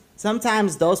sometimes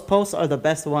those posts are the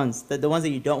best ones, the ones that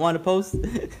you don't want to post,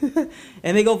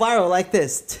 and they go viral like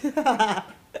this.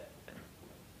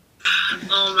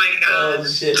 Oh my god! Oh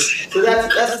shit! So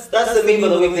that's the meme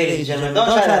of the week, ladies and gentlemen. Don't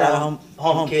try that at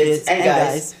home, kids and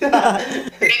guys. And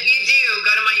if you do, go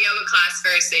to my yoga class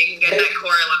first so you can get that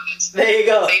core aligned. There you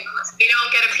go. So you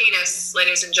don't get a penis,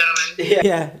 ladies and gentlemen.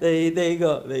 Yeah. There you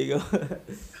go.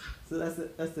 So that's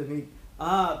the meme.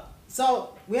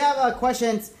 So we have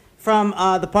questions from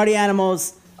the party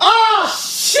animals. Oh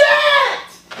shit!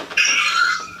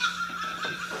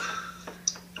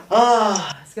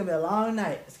 It's gonna be a long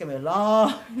night.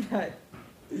 Oh man.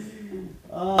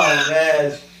 Oh my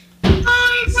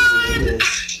god.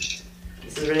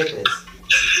 This is ridiculous.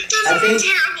 This is a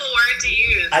terrible word to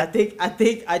use. I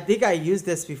think I used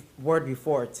this word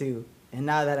before too. And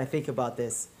now that I think about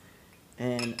this,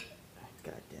 and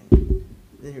god damn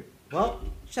it. Well,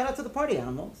 shout out to the party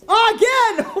animals. Oh,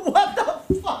 again! What the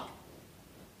fuck?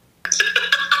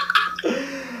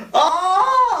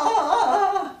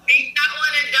 Oh! Make that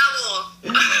one a double.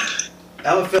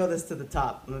 I'm gonna fill this to the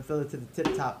top. I'm gonna fill it to the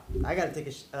tip top. I gotta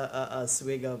take a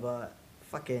swig of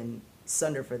fucking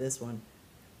Sunder for this one.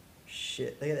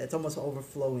 Shit, look at that. It's almost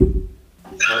overflowing.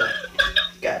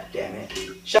 God damn it.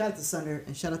 Shout out to Sunder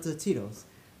and shout out to Tito's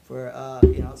for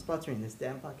sponsoring this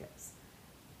damn podcast.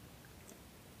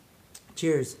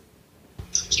 Cheers.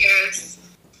 Cheers.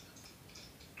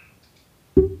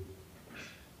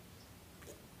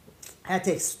 That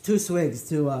takes 2 swigs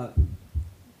to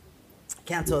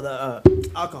cancel the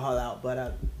alcohol out,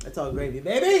 but that's all gravy,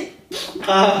 baby. You're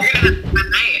gonna have a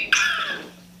fun night.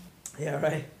 Yeah,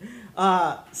 right.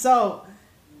 So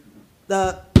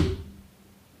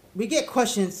we get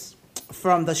questions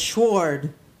from the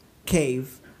Sword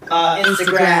Cave,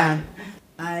 Instagram,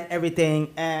 and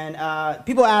everything, and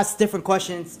people ask different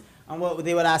questions on what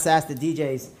they would ask the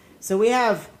DJs. So we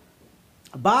have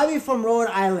Bobby from Rhode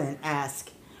Island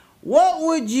ask, what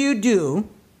would you do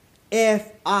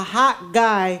if a hot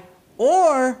guy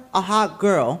or a hot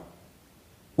girl,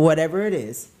 whatever it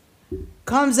is,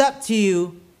 comes up to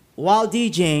you while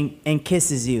DJing and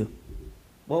kisses you?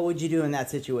 What would you do in that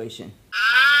situation?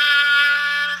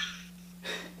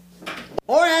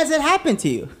 Or has it happened to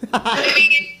you? I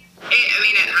mean,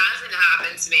 it hasn't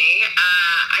happened to me.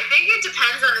 I think it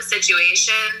depends on the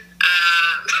situation.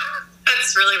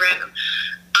 That's really random.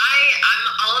 I'm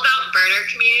all about burner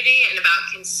community and about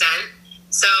consent.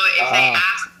 So if they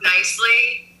ask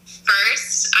nicely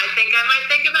first, I think I might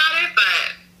think about it.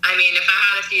 But I mean, if I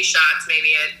had a few shots,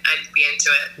 maybe I'd be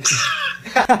into it.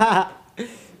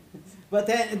 But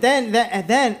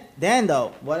then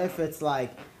though, what if it's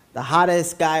like the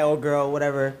hottest guy or girl,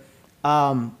 whatever,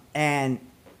 and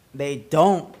they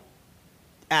don't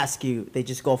ask you, they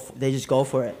just go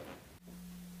for it?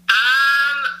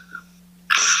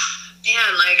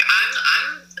 Man, like I'm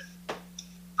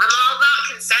all about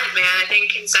consent, man. I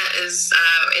think consent is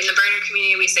in the burner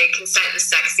community we say consent is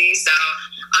sexy, so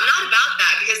I'm not about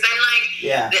that because then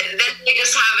then they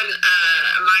just have a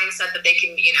mindset that they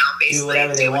can basically do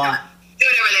whatever they want.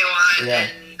 Yeah.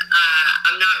 And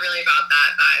I'm not really about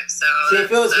that vibe. So see,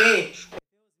 if it was me.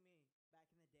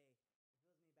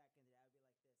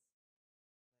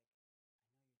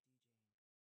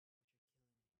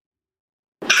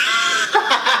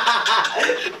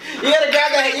 You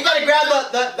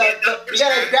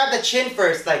gotta grab the chin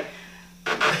first, like,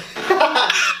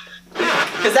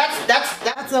 because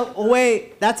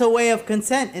that's a way of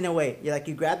consent in a way.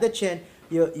 You grab the chin,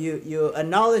 you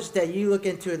acknowledge that you look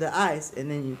into the eyes, and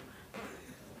then you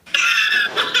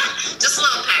just a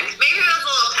little peck. Maybe it was a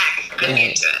little peck. I'd be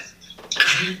into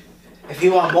it. If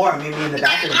you want more, maybe in the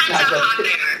bathroom. Depends how hot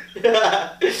they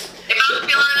are. If I'm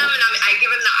feeling them and I give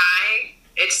them the eye,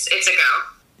 it's a go.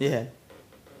 Yeah.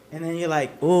 And then you're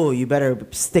like, oh, you better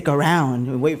stick around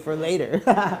and wait for later. And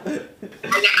then I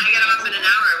get off in an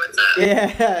hour. What's up?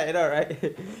 Yeah, I know,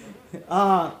 right?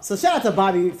 So shout out to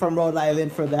Bobby from Rhode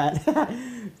Island for that.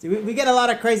 We get a lot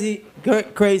of crazy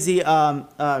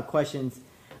questions.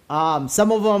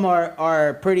 Some of them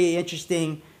are pretty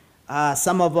interesting.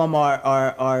 Some of them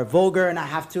are vulgar, and I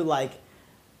have to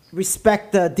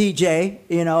respect the DJ,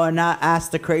 and not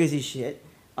ask the crazy shit.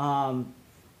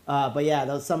 But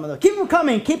yeah, some of them. Keep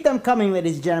them coming,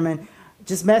 ladies and gentlemen.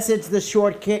 just message the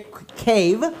short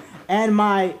cave and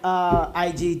my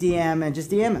IG DM and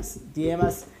just DM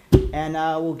us, and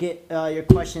we'll get your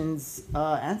questions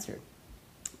answered.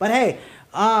 But hey,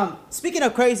 speaking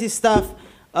of crazy stuff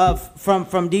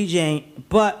from DJing,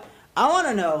 but I want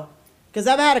to know, because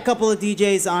I've had a couple of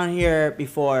DJs on here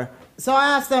before, so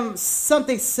I asked them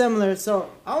something similar. So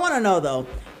I want to know though,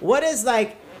 what is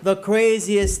like the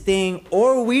craziest thing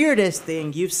or weirdest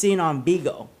thing you've seen on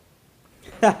Bigo?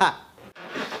 That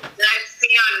I've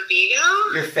seen on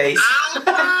Bigo? Your face.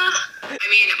 I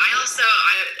mean,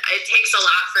 it takes a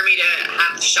lot for me to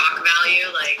have shock value,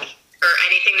 like, or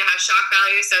anything to have shock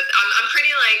value. So I'm pretty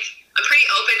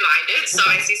open-minded. So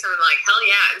I see something like, hell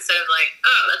yeah, instead of like,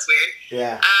 oh, that's weird.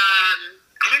 Yeah.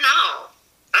 I don't know.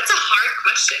 That's a hard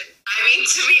question. I mean,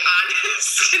 to be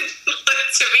honest,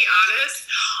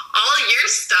 all your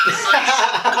stuff,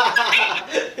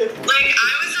 like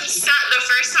I was upset the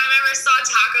first time I ever saw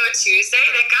Taco Tuesday.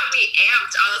 That got me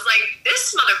amped. I was like,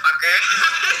 this motherfucker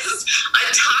has a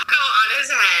taco on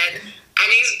his head, and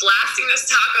he's blasting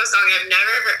this taco song I've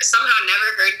never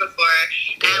heard before.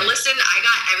 And listen, I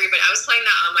got everybody. I was playing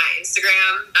that on my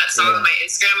Instagram, that song on my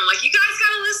Instagram. I'm like, you guys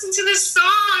gotta listen to this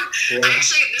song. Yeah.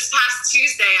 Actually, this past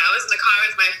Tuesday, I was in the car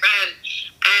with my friend,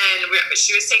 and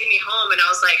she was taking me home, and I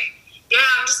was like, yeah,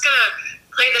 I'm just gonna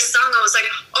play this song. I was like,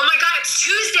 oh my god, it's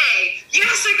Tuesday.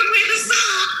 Yes, I can play this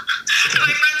song. And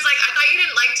my friend's like, I thought you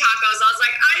didn't like tacos. I was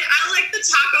like, I like the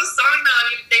taco song though.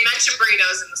 They mentioned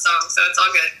burritos in the song, so it's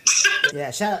all good.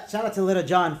 Yeah, shout out to Little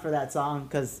John for that song,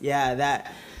 because yeah,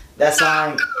 that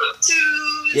song.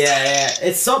 Yeah,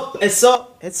 it's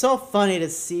so funny to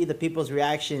see the people's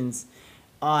reactions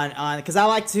on because I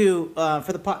like to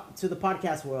to the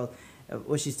podcast world.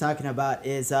 What she's talking about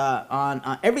is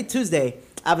on every Tuesday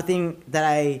I have a thing that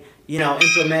I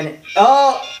implement.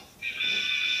 Oh.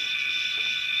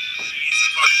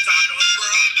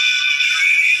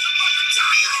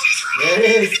 There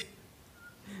it is.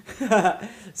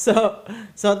 So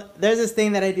there's this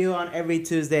thing that I do on every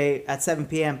Tuesday at 7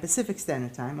 p.m. Pacific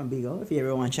Standard Time on Bigo, if you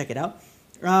ever want to check it out.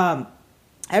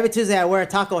 Every Tuesday I wear a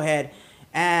taco head,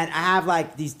 and I have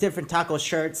like these different taco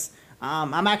shirts.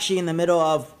 I'm actually in the middle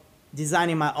of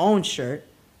designing my own shirt,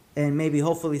 and maybe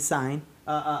hopefully sell.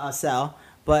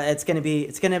 But it's gonna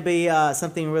be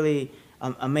something really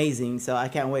amazing. So I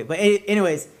can't wait. But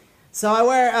anyways. So I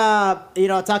wear,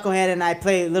 a taco head, and I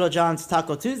play Little John's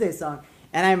Taco Tuesday song,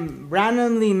 and I'm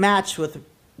randomly matched with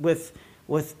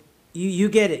you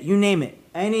get it, you name it,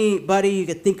 anybody you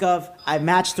could think of. I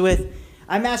matched with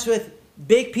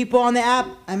big people on the app.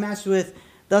 I matched with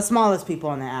the smallest people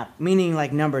on the app, meaning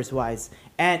like numbers wise.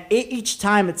 And each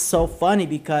time it's so funny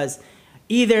because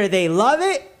either they love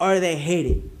it or they hate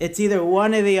it. It's either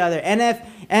one or the other. And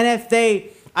if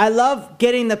they I love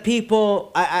getting the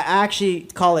people. I actually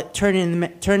call it turn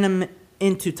them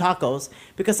into tacos,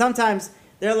 because sometimes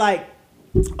they're like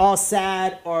all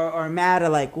sad or mad or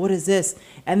like, what is this?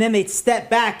 And then they step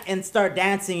back and start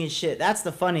dancing and shit. That's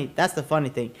the funny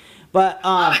thing. But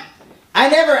I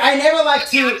never like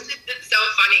to. Yeah, it's so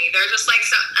funny. They're just like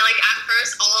at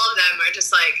first all of them are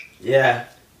just like, yeah,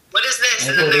 what is this?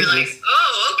 And then they're like,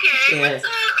 oh, okay, yeah. What's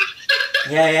up?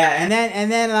 yeah.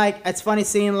 And then like it's funny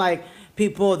seeing like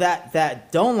people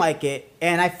that don't like it,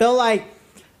 and I feel like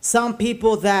some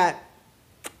people that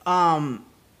don't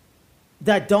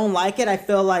like it, I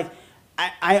feel like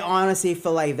I honestly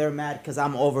feel like they're mad because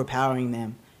I'm overpowering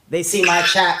them. They see my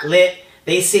chat lit,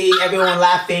 they see everyone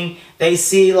laughing, they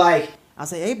see like I'll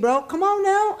say, hey bro, come on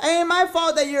now, it ain't my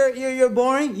fault that you're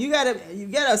boring. You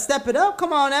gotta step it up.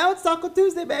 Come on now, it's Taco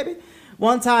Tuesday, baby.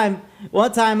 One time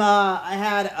I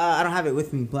had I don't have it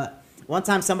with me, but one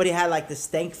time somebody had like this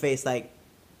stank face, like,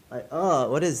 oh,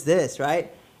 what is this,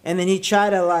 right? And then he tried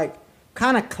to like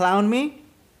kind of clown me.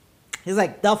 He's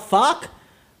like, the fuck?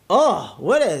 Oh,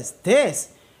 what is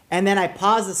this? And then I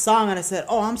paused the song and I said,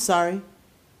 oh, I'm sorry.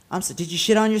 Did you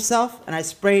shit on yourself? And I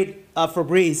sprayed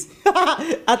Febreze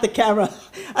at the camera.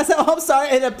 I said, oh, I'm sorry.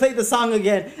 And I played the song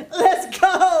again. Let's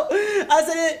go.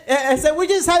 I said, we're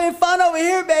just having fun over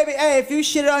here, baby. Hey, if you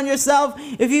shitted on yourself,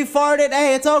 if you farted,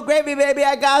 hey, it's all gravy, baby.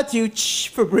 I got you.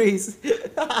 Febreze.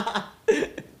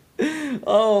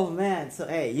 Oh, man. So,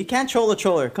 hey, you can't troll a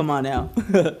troller. Come on now.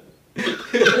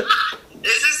 This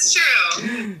is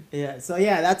true. Yeah. So,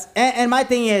 yeah, that's... And my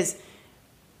thing is,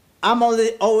 I'm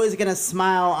always going to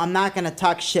smile. I'm not going to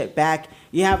talk shit back.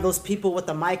 You have those people with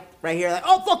the mic right here like,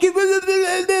 oh, fuck you.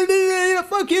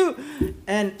 Fuck you.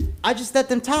 And I just let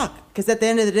them talk. Because at the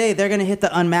end of the day, they're going to hit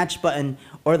the unmatched button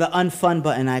or the unfun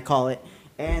button, I call it.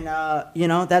 And,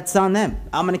 that's on them.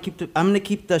 I'm going to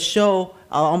keep the show.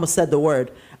 I almost said the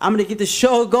word. I'm going to keep the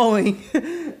show going.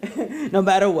 no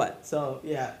matter what. So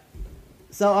yeah.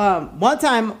 So one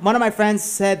time, one of my friends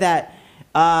said that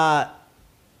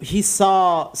he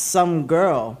saw some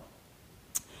girl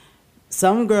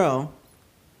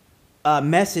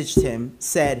messaged him,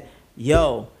 said,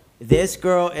 "Yo, this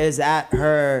girl is at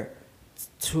her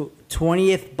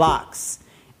 20th box,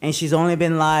 and she's only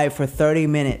been live for 30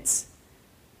 minutes,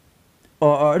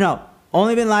 or no,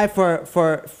 only been live for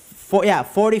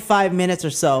 45 minutes or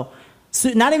so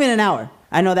not even an hour.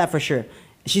 I know that for sure.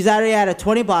 She's already at a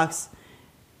 20 box.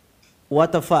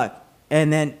 What the fuck?"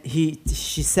 And then she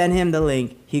sent him the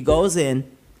link. He goes in.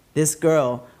 This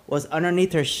girl was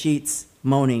underneath her sheets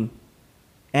moaning,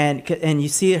 and you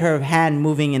see her hand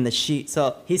moving in the sheet.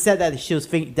 So he said that she was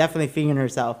definitely fingering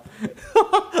herself.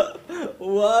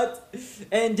 What?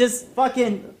 And just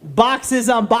fucking boxes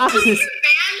on boxes. Banned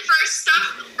for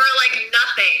stuff for like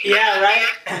nothing. Yeah, right.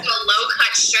 A low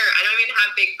cut shirt. I don't even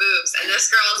have big boobs, and this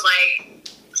girl's like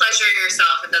pleasuring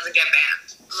herself and doesn't get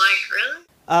banned. I'm like, really?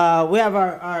 We have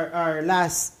our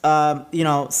last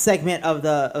segment of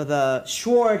the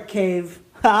Sword Cave.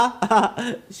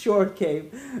 Sword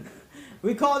Cave.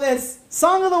 We call this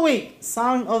Song of the Week.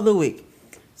 Song of the Week.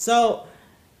 So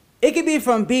it could be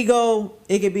from Bigo.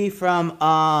 It could be from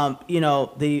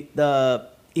the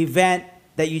event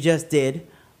that you just did.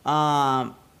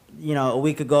 A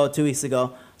week ago, 2 weeks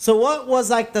ago. So what was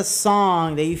like the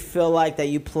song that you feel like that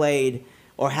you played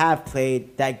or have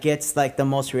played that gets like the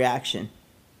most reaction?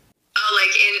 Oh, like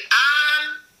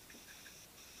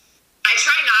I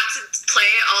try not to play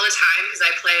it all the time because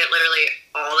I play it literally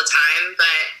all the time,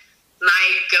 but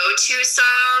my go-to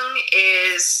song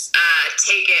is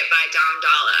Take It by Dom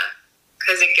Dalla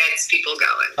because it gets people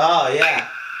going. Oh, yeah.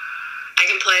 I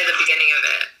can play the beginning of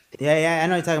it. Yeah, I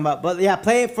know what you're talking about. But yeah,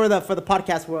 play it for the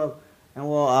podcast world, and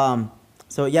we'll but I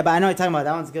know what you're talking about.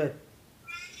 That one's good.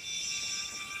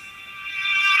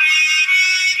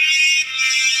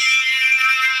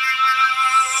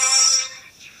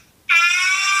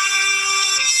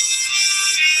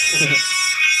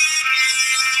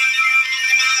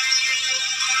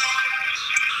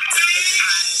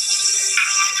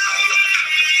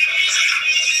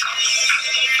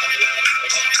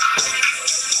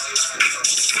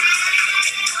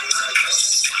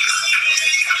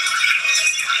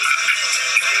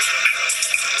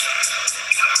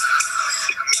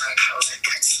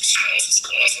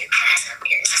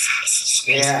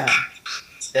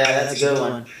 Yeah, that's a good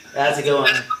one. That's a good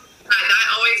one. That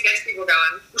always gets people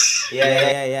going.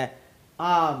 Yeah.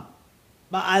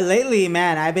 But lately,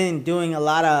 man, I've been doing a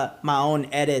lot of my own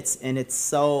edits, and it's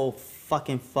so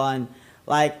fucking fun.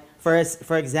 Like, for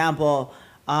example,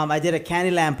 I did a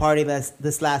Candyland party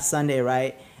this last Sunday,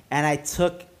 right? And I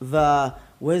took the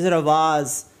Wizard of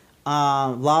Oz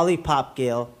Lollipop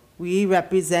Guild. We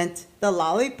represent the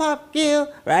Lollipop Guild,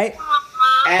 right?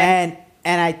 And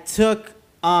I took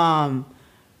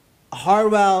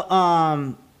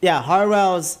Hardwell's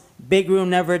Big Room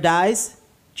Never Dies,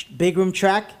 Big Room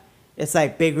track. It's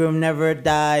like Big Room Never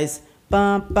Dies,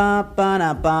 bum bum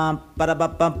bum bum ba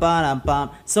bum bum bum.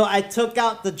 So I took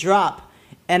out the drop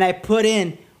and I put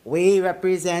in "We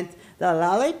represent the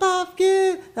Lollipop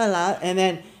Guild," and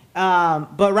then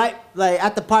but right like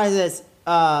at the part it says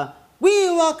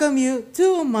 "We welcome you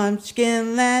to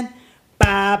Munchkin Land."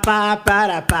 Ba, ba, ba,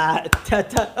 da, ba, ta,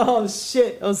 ta. Oh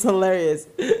shit, it was hilarious.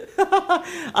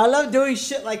 I love doing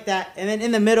shit like that. And then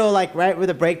in the middle, like right where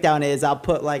the breakdown is, I'll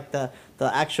put like the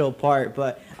actual part.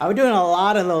 But I've been doing a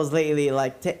lot of those lately,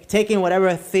 like taking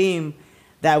whatever theme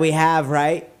that we have,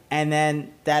 right? And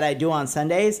then that I do on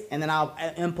Sundays, and then I'll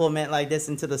implement like this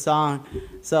into the song.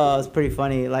 So it's pretty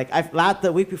funny. Like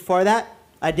the week before that,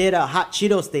 I did a Hot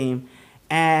Cheetos theme,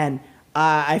 and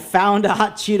I found a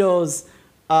Hot Cheetos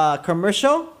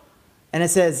commercial, and it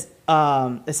says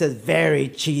very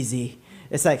cheesy.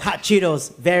 It's like Hot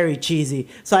Cheetos, very cheesy.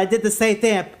 So I did the same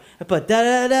thing. I put da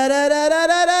da da da da da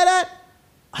da da da.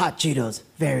 Hot Cheetos,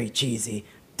 very cheesy.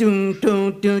 Doom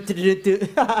doom doom doom doom.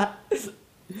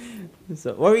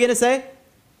 So what were we gonna say?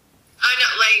 Oh no,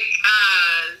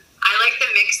 I like the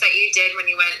mix that you did when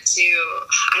you went to.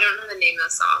 I don't know the name of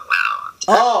the song. Wow.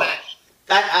 Oh,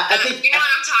 I think you know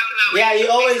what I'm talking about. Yeah, you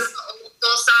always.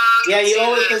 Songs yeah, you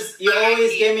always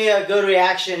give me a good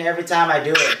reaction every time I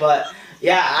do it. But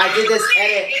yeah, I did this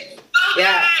edit.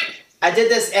 Yeah, I did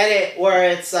this edit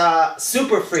where it's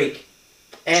Super Freak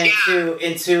into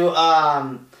Vida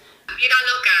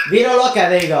Loca.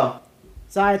 There you go.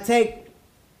 So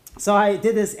I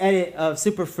did this edit of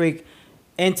Super Freak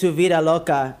into Vida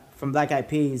Loca from Black Eyed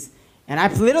Peas, and I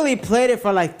literally played it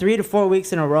for like 3 to 4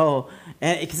 weeks in a row,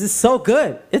 and because it's so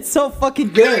good, it's so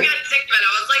fucking good. I got sick of it. I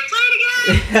was like, play it again.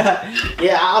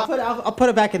 Yeah, I'll put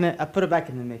it back in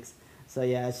the mix. So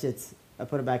yeah, I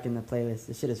put it back in the playlist.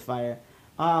 This shit is fire.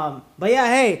 But yeah,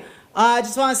 hey, I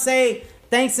just want to say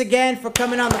thanks again for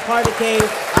coming on the Party Cave.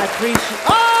 I appreciate.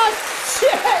 Oh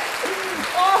shit!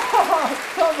 Oh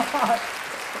come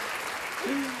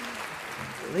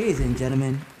on, ladies and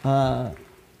gentlemen.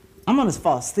 I'm gonna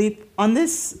fall asleep on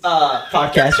this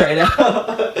podcast right now.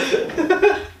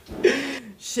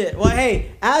 Shit. Well,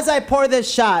 hey, as I pour this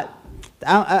shot,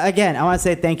 I want to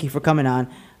say thank you for coming on.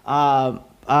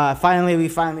 We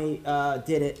finally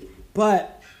did it.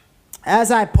 But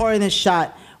as I pour in this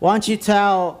shot, why don't you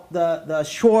tell the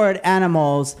Schward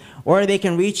animals where they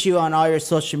can reach you on all your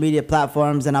social media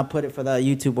platforms, and I'll put it for the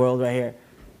YouTube world right here.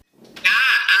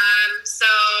 So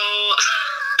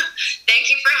thank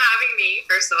you for having me,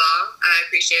 first of all. I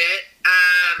appreciate it.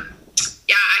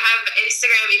 I have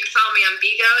Instagram. You can follow me on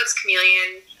Bigo. It's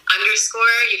Chameleon_.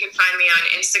 You can find me on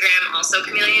Instagram, also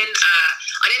Chameleon.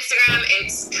 On Instagram,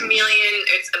 it's Chameleon.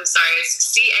 It's CAM_E_lion,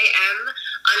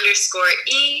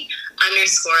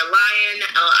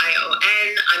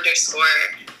 LION_.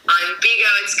 On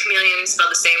Bigo, it's Chameleon,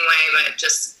 spelled the same way, but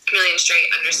just Chameleon straight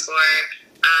 _.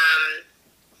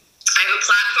 I have a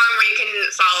platform where you can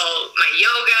follow my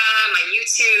yoga, my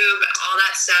YouTube, all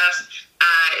that stuff.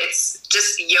 It's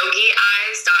just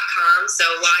yogieyes.com, so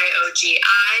YOGIEYES.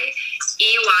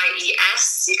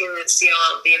 You can see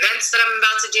all the events that I'm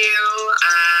about to do.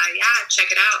 Check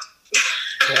it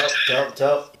out.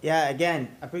 Dope. Yeah, again,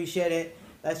 appreciate it.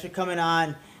 Thanks for coming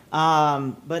on.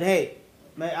 But hey,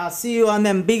 I'll see you on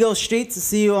them Bigo streets. I'll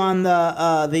see you on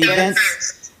the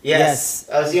events. Yes.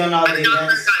 I'll see you on all the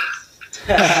events.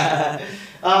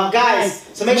 Guys,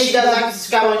 so make sure you guys like and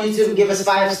subscribe on YouTube and give us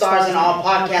 5 stars on all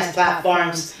podcast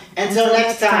platforms. Until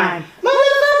next time.